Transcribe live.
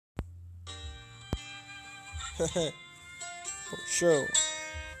For sure.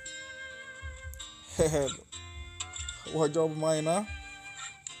 What job mine, huh?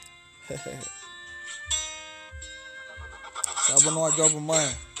 Sabe no job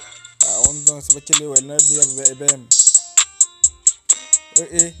mine. I want to especially when I be a BM.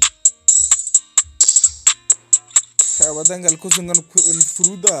 Wadangal kusungan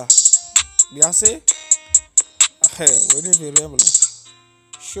fruda. Biase? When you be rebel.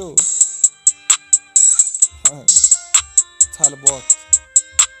 Sure. Talib.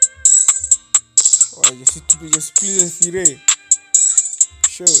 Oh, je suis plus inspiré.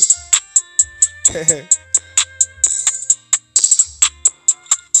 Sure.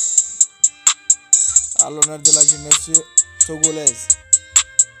 À l'honneur de la jeunesse togolaise.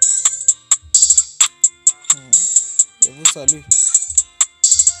 Je vous salue.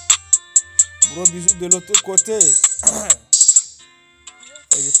 Gros bisous de l'autre côté.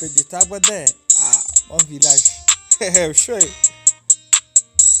 Et je peux dire Tabadin. Ah, mon village. Sure.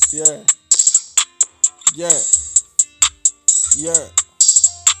 Yeah. Yeah. Yeah.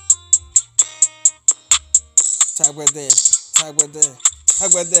 Tabadin.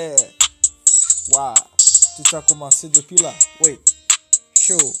 Wow. Tout a commencé depuis là. Oui.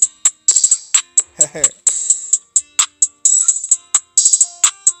 Chaud.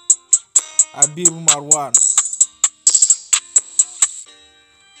 Abir Marwan.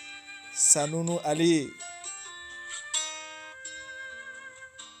 Sanounu Ali.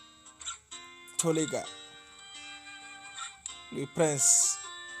 Tolega. Le prince.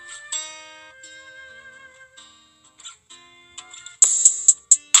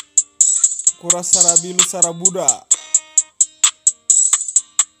 Kura Sarabilu Sarabouda.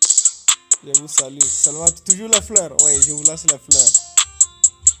 Je vous salue. Seulement toujours la fleur. Oui, je vous lance la fleur.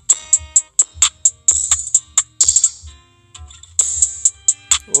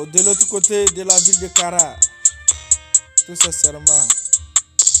 De l'autre côté de la ville de Kara, tout sincèrement,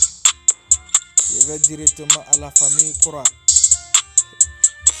 je vais directement à la famille Kura.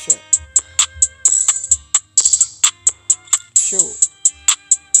 Chaud.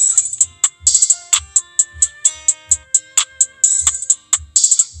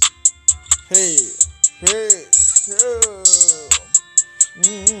 Hey, hey,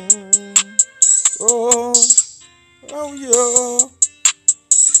 oh, oh, yo.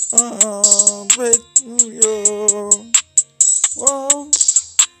 Wait, yo. Oh,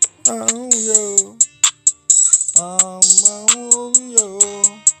 yo. Yo.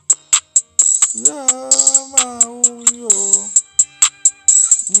 Yeah, yo.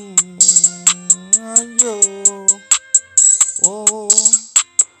 Yo. Oh,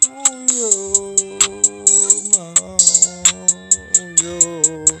 yo.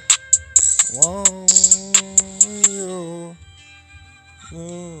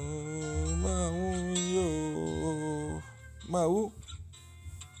 Mau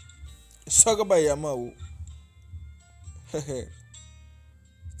Sagabaya Mau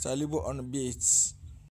Talib on the beats.